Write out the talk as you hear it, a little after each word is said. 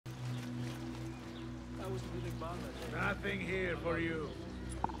Nothing here for you.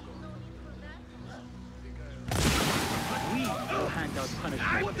 We will hand out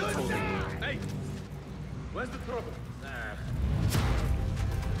punishment for holding. Hey! Where's the trouble? There.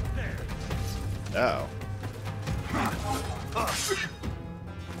 Oh.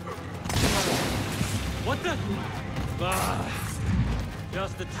 What the?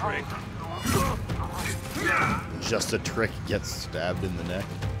 Just a trick. Just a trick gets stabbed in the neck.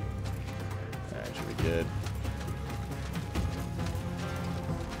 Actually good.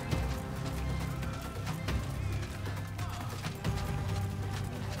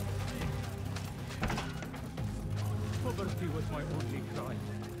 Poverty was my only crime.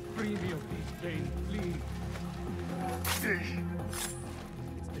 Free me of these chains, please.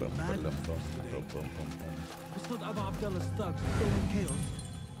 It's not Abu Abdallah's thugs throwing chaos.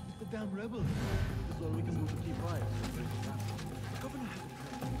 It's the damn rebels. That's all we can do to keep quiet.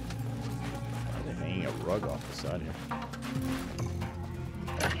 They're hanging a rug off the side here.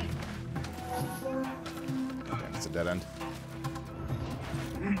 Damn, it's a dead end.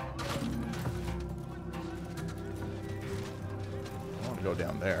 I don't want to go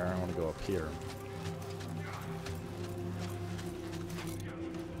down there. I want to go up here.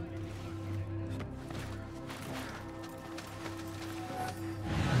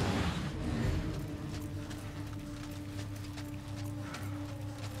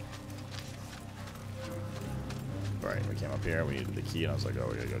 Right, we came up here, we needed the key, and I was like, oh,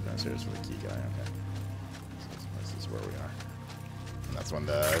 we gotta go downstairs for the key guy. Okay. So this is where we are. And that's when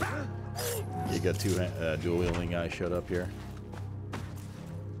the Giga dual-wielding guy showed up here.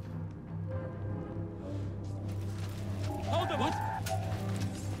 Hold on, what?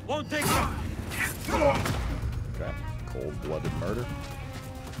 Won't take it. Okay. Cold-blooded murder.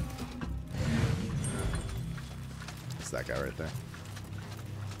 It's that guy right there.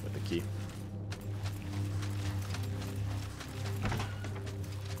 With the key.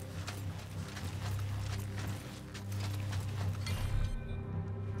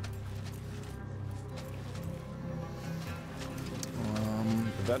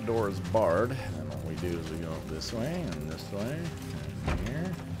 That door is barred, and what we do is we go this way, and this way, and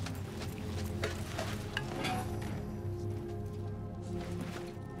here.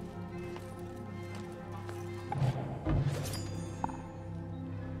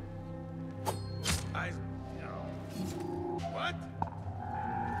 What?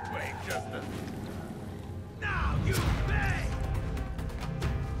 Wait just a... Now you pay!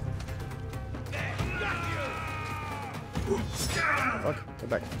 There, got you! Fuck, get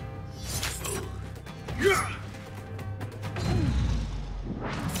back.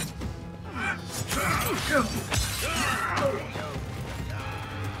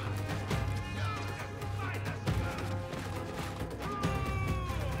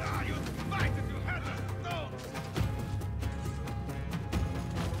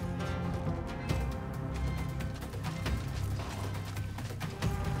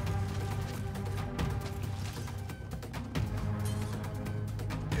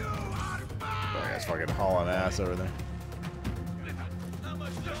 Fucking hauling ass over there.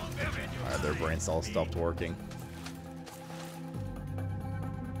 Alright, their brain cells stopped working.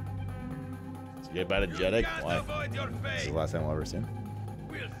 So you get biogenic? Why? This is the last time I'll ever see him.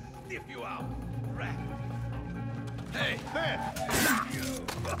 We'll sniff you out, rat. Hey,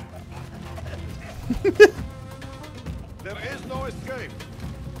 there is no escape.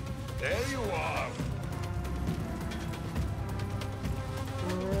 There you are.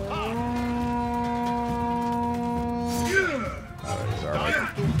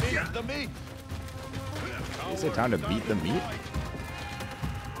 The meat. Is it time to beat the meat?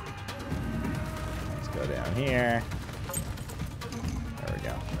 Let's go down here. There we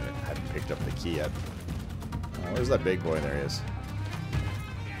go. I hadn't picked up the key yet. Oh, where's that big boy? There he is.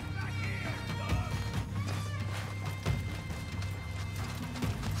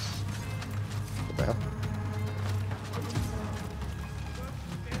 What the hell?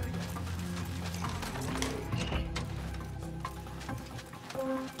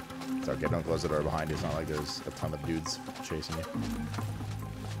 It's okay, don't close the door behind you. It's not like there's a ton of dudes chasing you.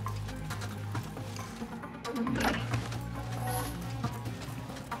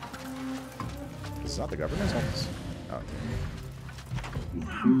 This is not the governor's office. Oh, okay.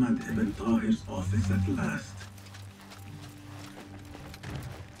 Muhammad ibn Tahir's office at last.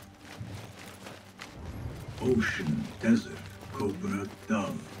 Ocean, desert, cobra,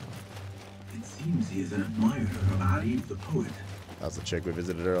 dove. It seems he is an admirer of Arif the poet. That's the chick we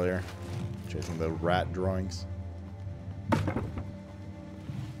visited earlier, chasing the rat drawings.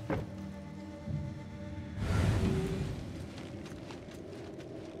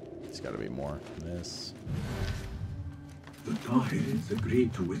 got to be more. This. The Tahirids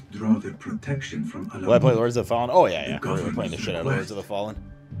agreed to withdraw their protection from Alamut. Will I play Lords of the Fallen? Oh, yeah, yeah. The We're playing the shit out of Lords of the Fallen.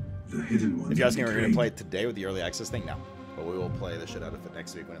 The hidden ones If you're asking, we're going to play betrayed. it today with the early access thing? No. But we will play the shit out of it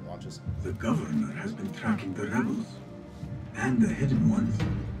next week when it launches. The governor has been tracking the rebels and the hidden ones.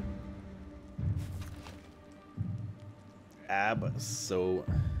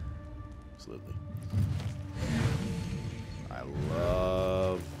 Absolutely. I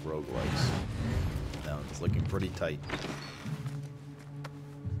love roguelikes. Now it's looking pretty tight.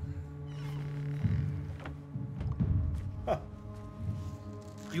 Huh.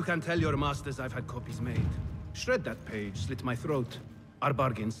 You can tell your masters I've had copies made. Shred that page, slit my throat. Our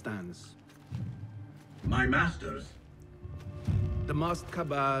bargain stands. My masters. The Masked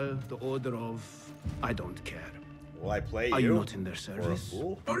Cabal, the Order of... I don't care. Will I play you? Are you not in their For a service?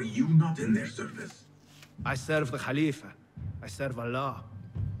 fool? Are you not in their service? I serve the Khalifa. I serve Allah.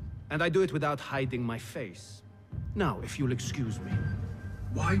 And I do it without hiding my face. Now, if you'll excuse me.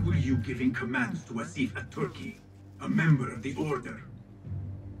 Why were you giving commands to Asif at Turkey, a member of the Order?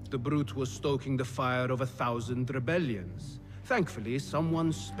 The brute was stoking the fire of 1,000 rebellions. Thankfully,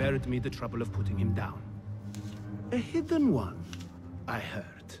 someone spared me the trouble of putting him down. A hidden one, I heard.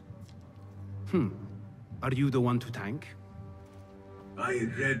 Are you the one to thank? I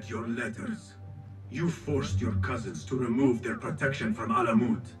read your letters. You forced your cousins to remove their protection from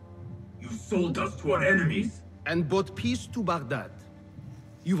Alamut. You sold us to our enemies. And brought peace to Baghdad.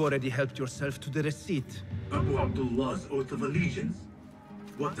 You've already helped yourself to the receipt. Abu Abdullah's oath of allegiance.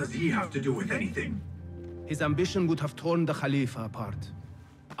 What does he have to do with anything? His ambition would have torn the Khalifa apart.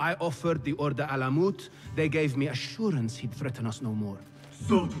 I offered the Order Alamut. They gave me assurance he'd threaten us no more.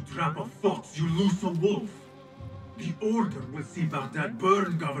 So to trap a fox, you loose a wolf. The Order will see Baghdad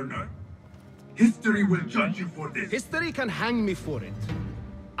burn, Governor. History will judge you for this. History can hang me for it.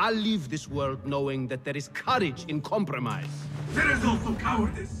 I'll leave this world knowing that there is courage in compromise. There is also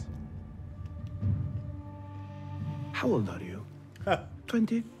cowardice. How old are you?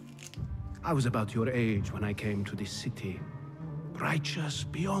 20? I was about your age when I came to this city. Righteous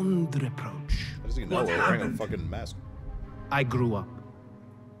beyond reproach. How does he know What we're wearing a happened? fucking mask? I grew up.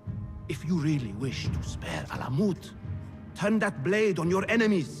 If you really wish to spare Alamut, turn that blade on your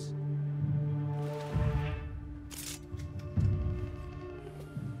enemies.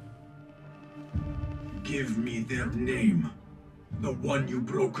 Give me their name. The one you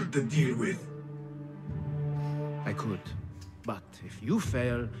brokered the deal with. I could. But if you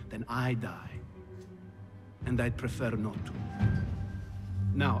fail, then I die. And I'd prefer not to.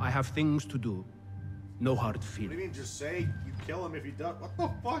 Now, I have things to do. No hard What do feelings. you mean just say you kill him if he does? What the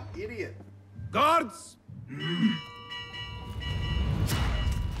fuck, idiot? Guards!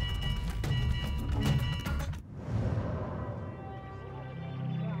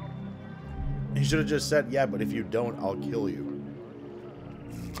 He should have just said, yeah, but if you don't, I'll kill you.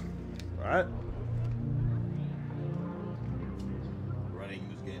 Alright? Running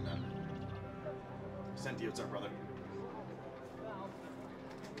this game, man. Sent to you, what's up, brother?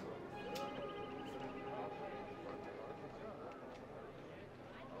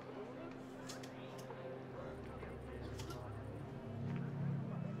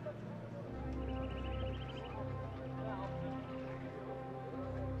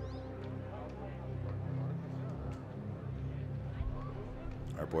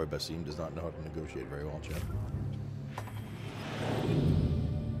 Our boy Basim does not know how to negotiate very well, Chad.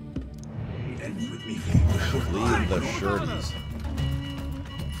 It ends with me feeling the short Leave the shirties.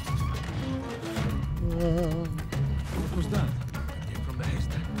 What was that? Came from the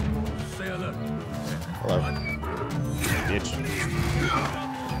haystack. Stay alert. Hello. Bitch.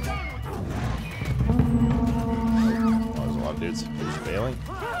 Oh, there's a lot of dudes. Who's failing?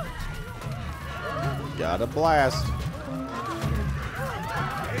 Got a blast.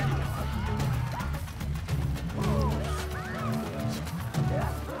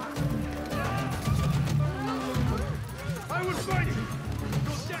 I will fight you!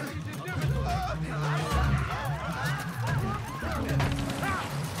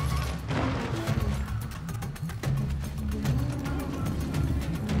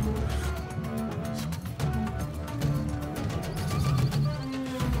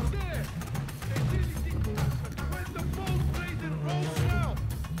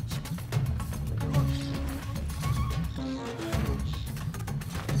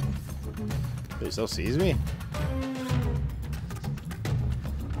 He still sees me?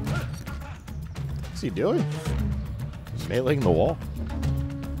 What's he doing? He's nailing the wall.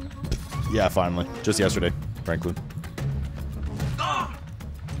 Yeah, finally. Just yesterday, Franklin.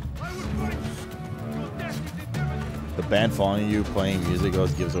 The band following you playing music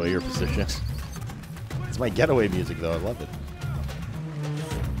gives away your position. It's my getaway music though, I love it.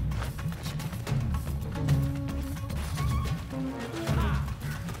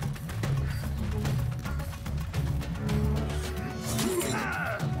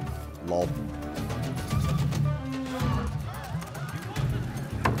 Lol.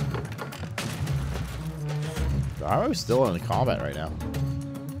 I'm still in combat right now.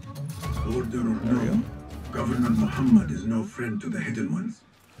 Order or no, Governor Muhammad is no friend to the Hidden Ones.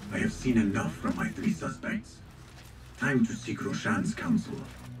 I have seen enough from my 3 suspects. Time to seek Roshan's counsel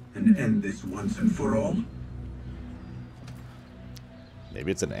and end this once and for all.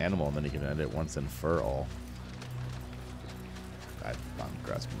 Maybe it's an animal and then you can end it once and for all. I'm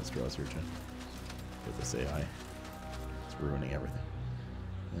grasping the straws here, Chen. With this AI. It's ruining everything.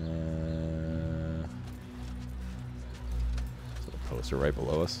 So the poster right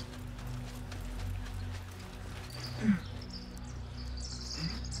below us.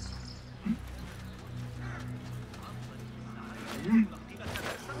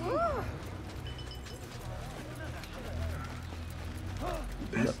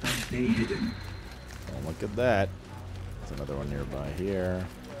 Best I stay hidden. Oh, look at that. There's another one nearby here.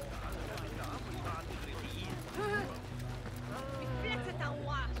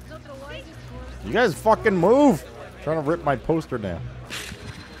 You guys fucking move! I'm trying to rip my poster down.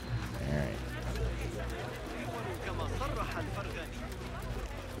 Alright.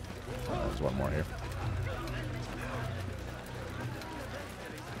 Oh, there's one more here.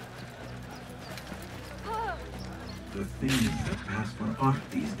 The things that pass for art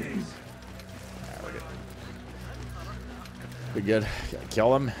these days. Alright, we're good. We're good. Gotta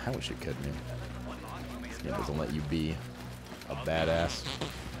kill him. I wish it could, man. This game doesn't let you be a badass.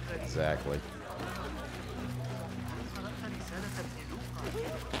 Exactly.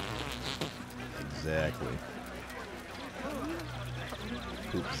 Exactly.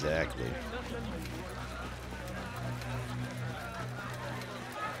 Exactly.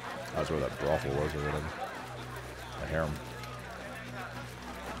 That's where that brothel was or whatever. A harem.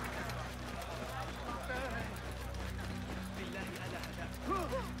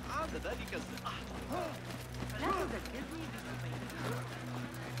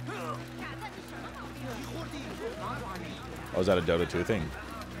 Oh, is that a Dota 2 thing?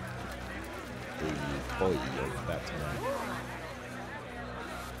 Boy, that's right.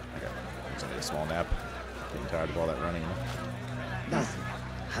 Okay, I'm just gonna take a small nap. Getting tired of all that running. Basim,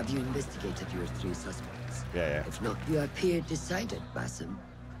 have you investigated your 3 suspects? Yeah. If not, you appear decided, Basim.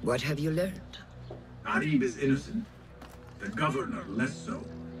 What have you learned? Arib is innocent. The governor less so.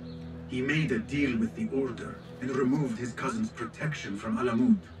 He made a deal with the Order and removed his cousin's protection from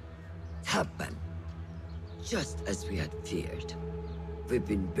Alamut. Tabban. Just as we had feared. We've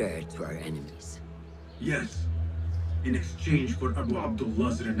been bared to our enemies. Yes. In exchange for Abu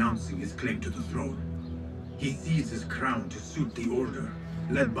Abdullah's renouncing his claim to the throne. He seized his crown to suit the Order,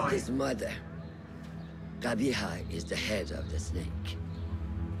 led by His mother. Qabiha is the head of the snake.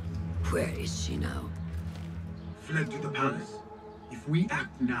 Where is she now? fled to the palace. If we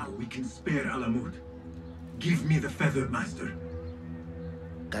act now, we can spare Alamut. Give me the feather, Master.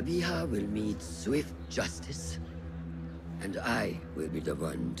 Qabiha will meet swift justice, and I will be the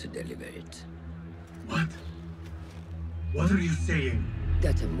one to deliver it. What? What are you saying?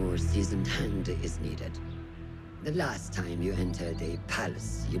 That a more seasoned hand is needed. The last time you entered a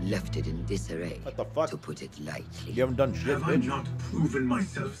palace, you left it in disarray. What the fuck? To put it lightly. You haven't done shit, Have I bitch. not proven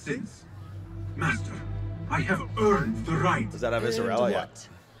myself since? Master, I have earned the right. Does that have And Israel? Yeah. what?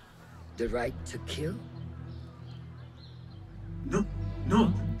 The right to kill?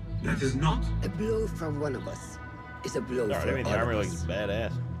 No, that is not. A blow from one of us is a blow No, for I mean, the all armor of looks us.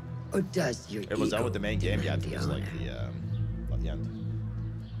 badass. Or does your It was done ego with the main game yet. demand It was the like honor? the end.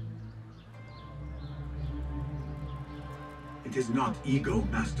 It is not ego,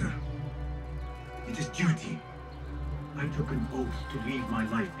 Master. It is duty. I took an oath to leave my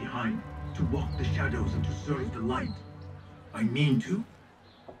life behind, to walk the shadows and to serve the light. I mean to.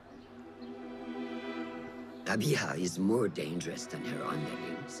 Qabiha is more dangerous than her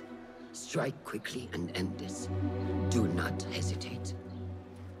underlings. Strike quickly and end this. Do not hesitate.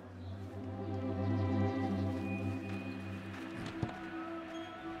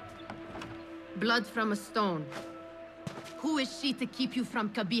 Blood from a stone. Who is she to keep you from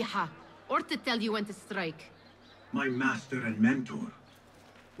Qabiha, or to tell you when to strike? My master and mentor,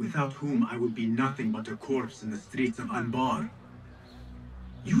 without whom I would be nothing but a corpse in the streets of Anbar.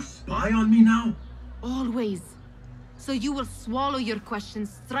 You spy on me now? Always. So you will swallow your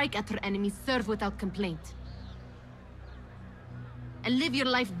questions, strike at her enemies, serve without complaint. And live your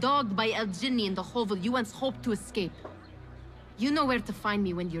life dogged by El Jinni in the hovel you once hoped to escape. You know where to find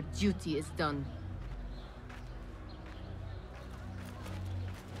me when your duty is done.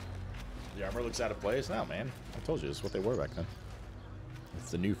 The armor looks out of place now, man. I told you, this is what they wore back then. It's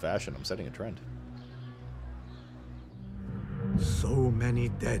the new fashion. I'm setting a trend. So many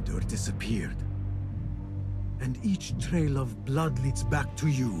dead or disappeared. And each trail of blood leads back to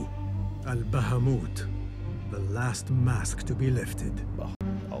you, Al-Bahamut, the last mask to be lifted.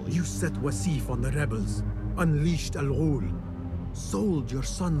 You set Wasif on the rebels, unleashed Al-Ghul, sold your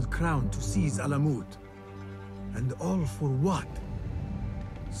son's crown to seize Alamut. And all for what?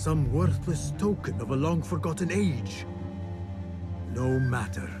 Some worthless token of a long-forgotten age. No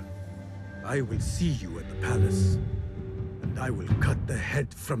matter. I will see you at the palace, and I will cut the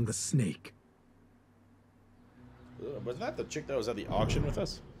head from the snake. Wasn't that the chick that was at the auction with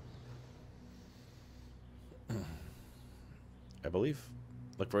us? I believe.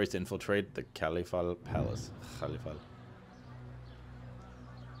 Look for ways to infiltrate the Caliphal Palace. Caliphal.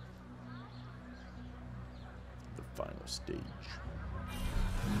 The final stage.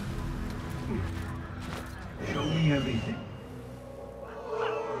 Show me everything.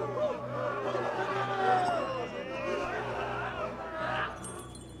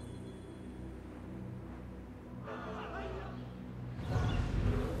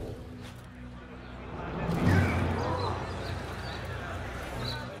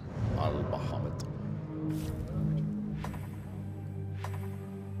 Al-Bahamut.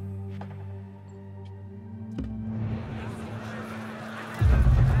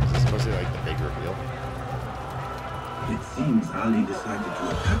 Is this supposed to be like the big reveal? It seems Ali decided to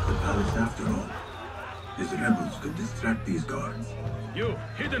attack the palace after all. His rebels could distract these guards. You,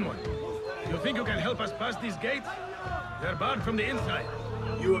 hidden one. You think you can help us pass these gates? They're barred from the inside.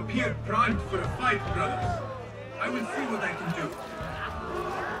 You appear primed for a fight, brothers. I will see what I can do.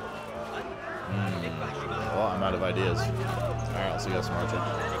 Well, I'm out of ideas. Alright, I'll see you guys tomorrow, chat.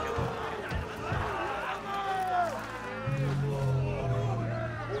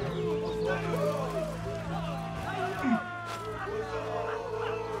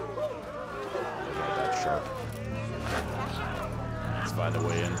 Let's find a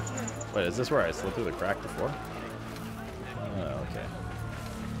way in. Wait, is this where I slipped through the crack before? Oh, okay.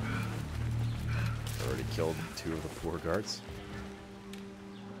 Already killed 2 of the 4 guards.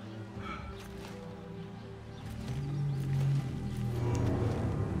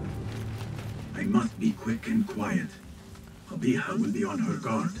 I must be quick and quiet. Qabiha will be on her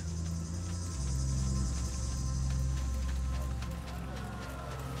guard.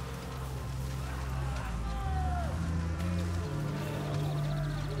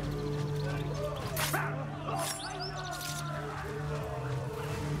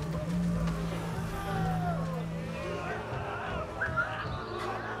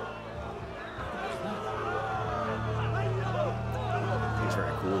 He's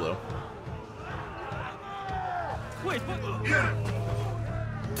very cool, though. Wait, what?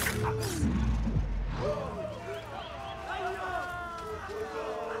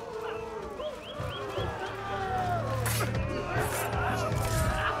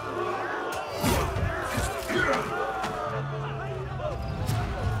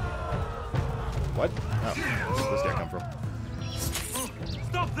 What? Oh, where's this guy come from?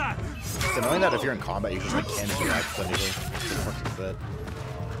 Stop that! It's annoying that if you're in combat, you just like can't interact with anything. What the fuck is that?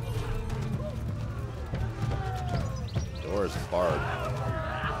 Door is barred.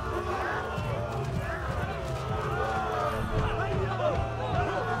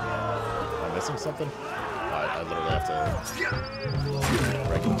 Am I missing something? I literally have to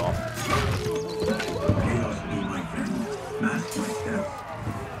break them off. Chaos be my friend. Mask my step.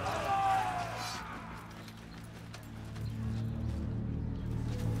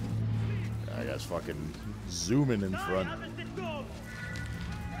 That guy's fucking zooming in front.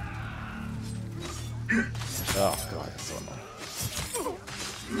 Oh god, that's so annoying.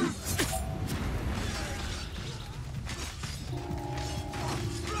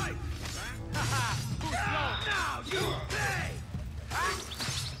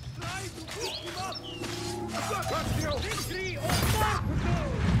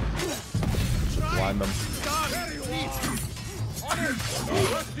 Should blind them.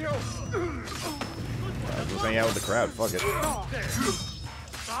 Just hang out with the crowd, fuck it.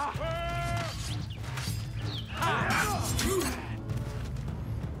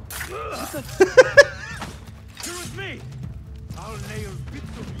 Here with me! I'll nail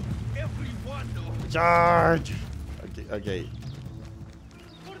bits of you, every one of them. Charge! Okay.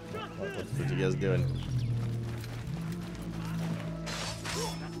 What you guys doing?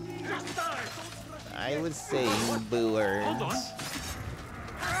 I was saying boo words. Hold on.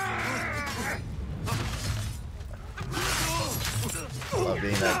 Love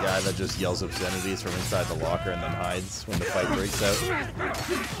being that guy that just yells obscenities from inside the locker and then hides when the fight breaks out.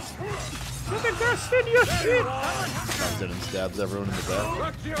 Comes in and stabs everyone in the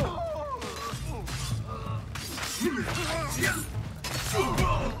back.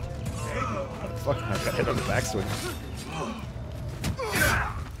 Fuck, I got hit on the backswing.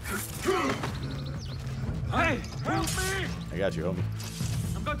 Hey, help me! I got you, homie.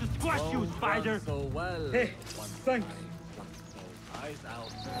 I'm going to squash you, spider! So well. Hey, thanks. Eyes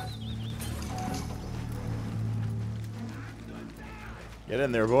out. Get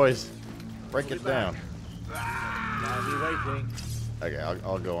in there, boys. Break it down. I'll be waiting. Okay,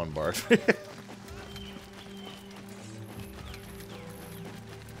 I'll go on Bart.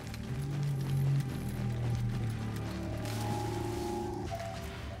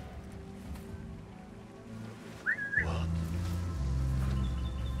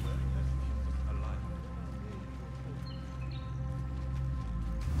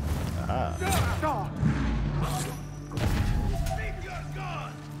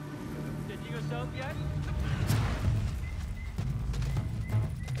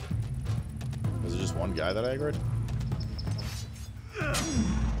 Was it just one guy that aggroed?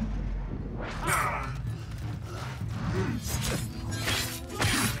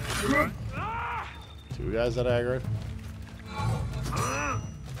 Two guys that aggroed?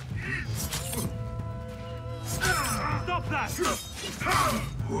 Stop that!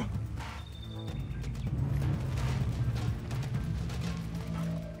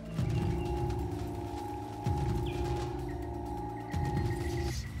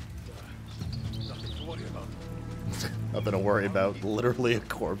 Nothing to worry about. Literally a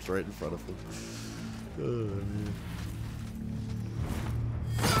corpse right in front of him. Oh, man.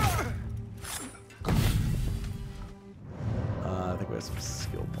 I think we have some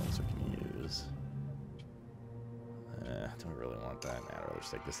skill points we can use. Don't really want that. Nah, I'd rather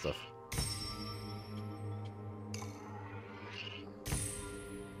just take this stuff.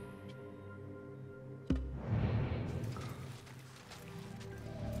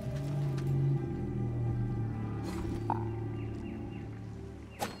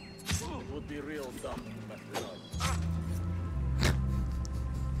 Would be real dumb.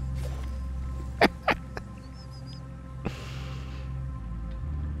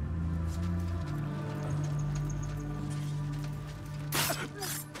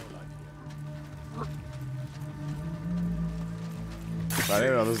 I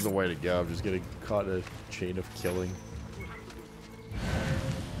didn't know this is the way to go. I'm just getting caught in a chain of killing. I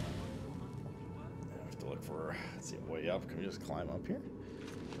have to look for, let's see, a way up. Can we just climb up here?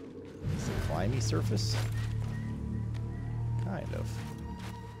 Is it a climby surface? Kind of.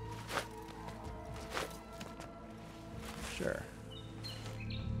 Sure.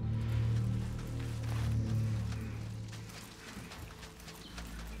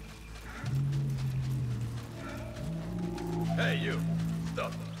 Hey, you.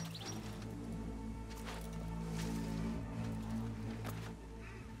 Stop.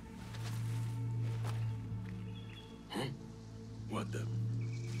 What the?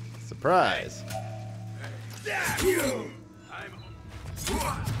 Surprise! Damn you!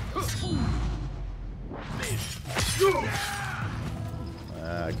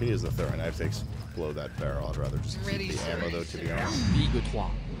 I could use the throwing knife to explode that barrel. I'd rather just keep the ammo though, to be honest. Ligue 3.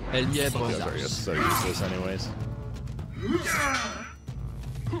 El lièvre Those are just so useless anyways.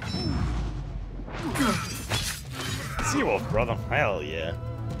 Seawolf, brother. Hell yeah.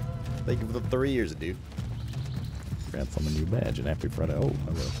 Thank you for the 3 years, dude. Grant them a new badge and happy Friday. Oh,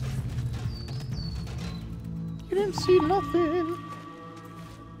 hello. You didn't see nothing.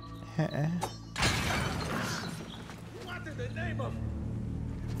 What in the name of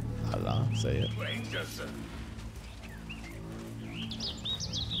Allah, say it. Rangers?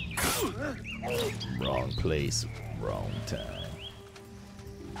 Wrong place, wrong time.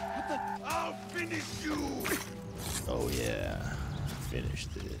 I'll finish you! Oh yeah, finish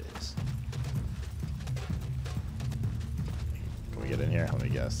this. Can we get in here? Let me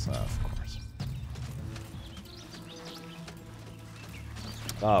guess. Of course.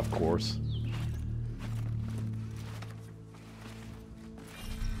 Of course.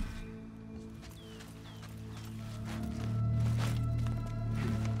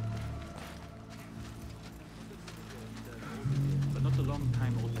 But not a long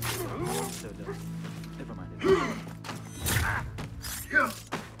time old. So never mind. I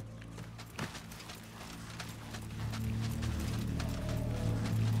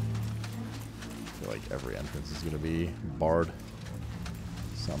feel like every entrance is going to be barred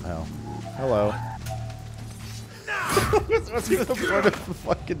somehow. Hello. What's even the point of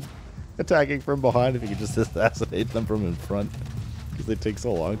fucking attacking from behind if you can just assassinate them from in front? Because they take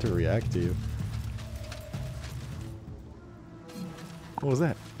so long to react to you. What was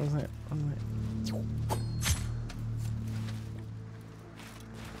that? What was that? What was that?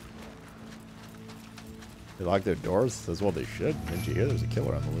 They lock their doors? That's what they should. Didn't you hear there's a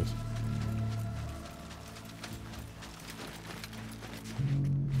killer on the loose?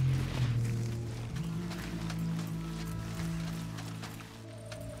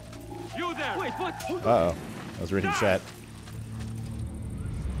 You there! Wait, what? Uh-oh. I was reading chat.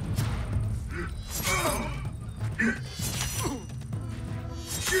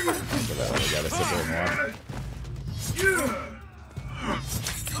 So that we gotta sit there and watch.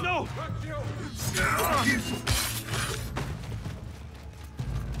 No!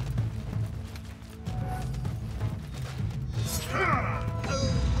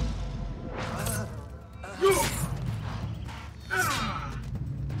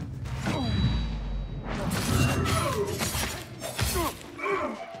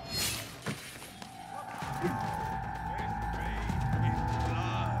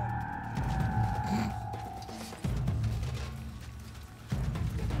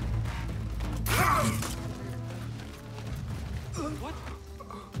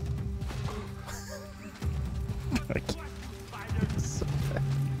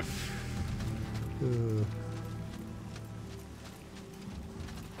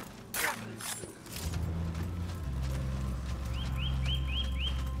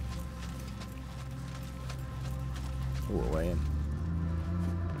 We're way in.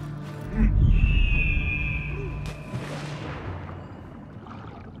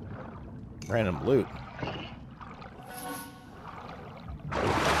 Random loot.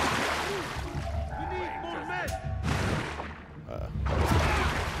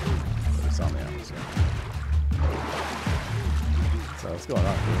 It's on the opposite. So what's going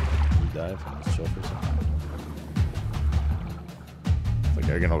on here? You dive and just chill for a second. It's like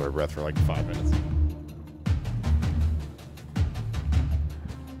you're gonna hold our breath for like 5 minutes.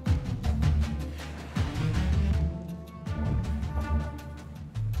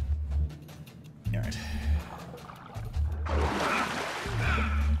 Alright.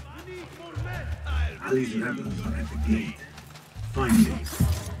 Ali's rebels are at the gate. Finally,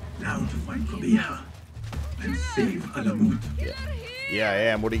 now to find Qabiha and save Alamut. Yeah, I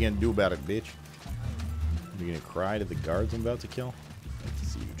am. What are you gonna do about it, bitch? Are you gonna cry to the guards I'm about to kill? Let's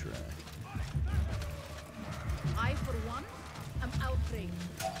see you try. I, for one, am outraged.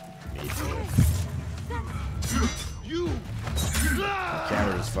 Me too. You! My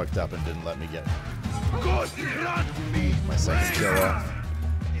camera was fucked up and didn't let me get me! my second kill off.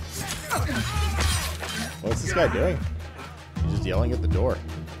 What's this guy doing? He's just yelling at the door.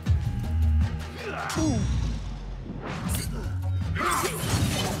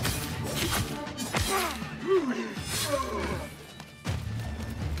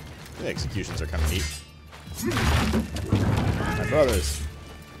 The executions are kind of neat. My brothers.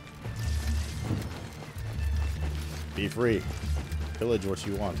 Be free. Pillage what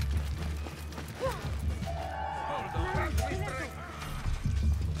you want.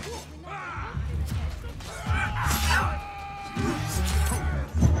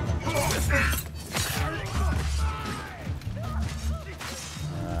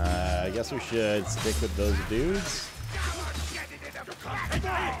 I guess we should stick with those dudes.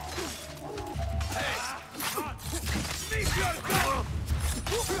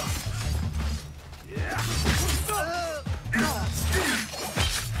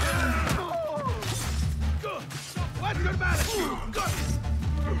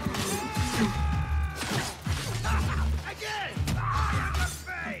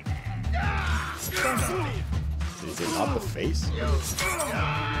 Is it not the face?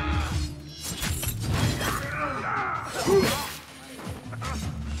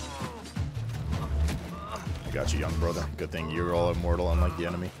 I got you, young brother. Good thing you're all immortal, unlike the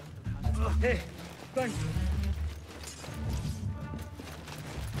enemy. Hey, thanks.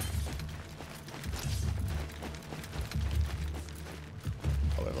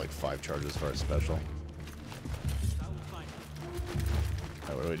 I'll have like 5 charges for our special.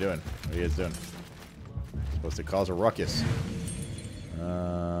 Alright, what are we doing? What are you guys doing? Supposed to cause a ruckus.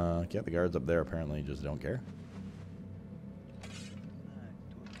 Yeah, the guards up there apparently just don't care.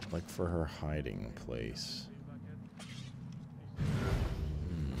 Like for her hiding place.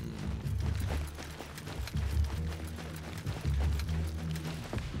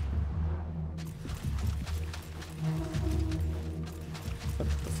 What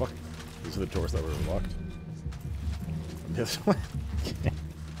the fuck? These are the doors that were locked. This one?